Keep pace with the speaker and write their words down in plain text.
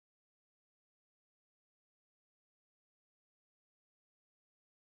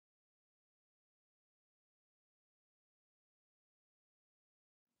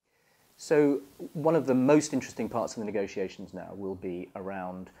So one of the most interesting parts of the negotiations now will be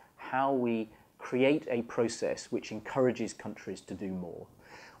around how we create a process which encourages countries to do more.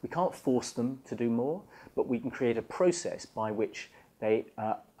 We can't force them to do more, but we can create a process by which they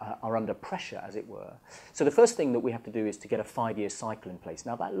are under pressure, as it were. So the first thing that we have to do is to get a 5-year cycle in place.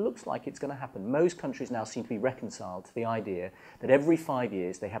 Now that looks like it's going to happen. Most countries now seem to be reconciled to the idea that every 5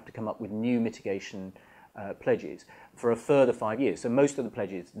 years they have to come up with new mitigation pledges for a further 5 years. So most of the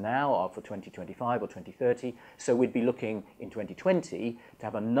pledges now are for 2025 or 2030. So we'd be looking in 2020 to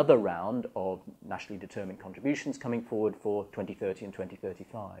have another round of nationally determined contributions coming forward for 2030 and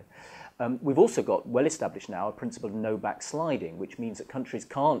 2035. We've also got well established now a principle of no backsliding, which means that countries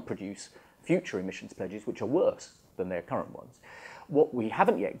can't produce future emissions pledges which are worse than their current ones. What we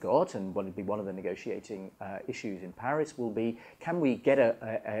haven't yet got, and what will be one of the negotiating issues in Paris, will be can we get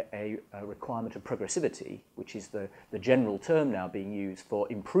a requirement of progressivity, which is the general term now being used for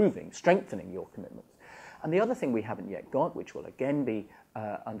improving, strengthening your commitments. And the other thing we haven't yet got, which will again be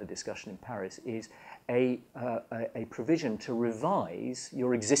under discussion in Paris, is a provision to revise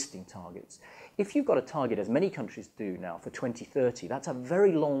your existing targets. If you've got a target, as many countries do now, for 2030, that's a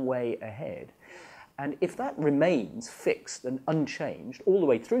very long way ahead. And if that remains fixed and unchanged all the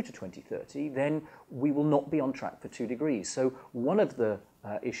way through to 2030, then we will not be on track for 2 degrees. So one of the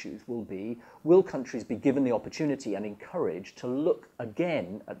issues will be, will countries be given the opportunity and encouraged to look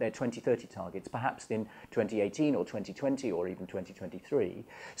again at their 2030 targets, perhaps in 2018 or 2020 or even 2023,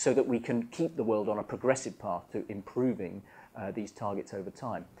 so that we can keep the world on a progressive path to improving these targets over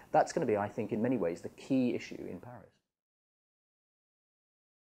time. That's going to be, I think, in many ways, the key issue in Paris.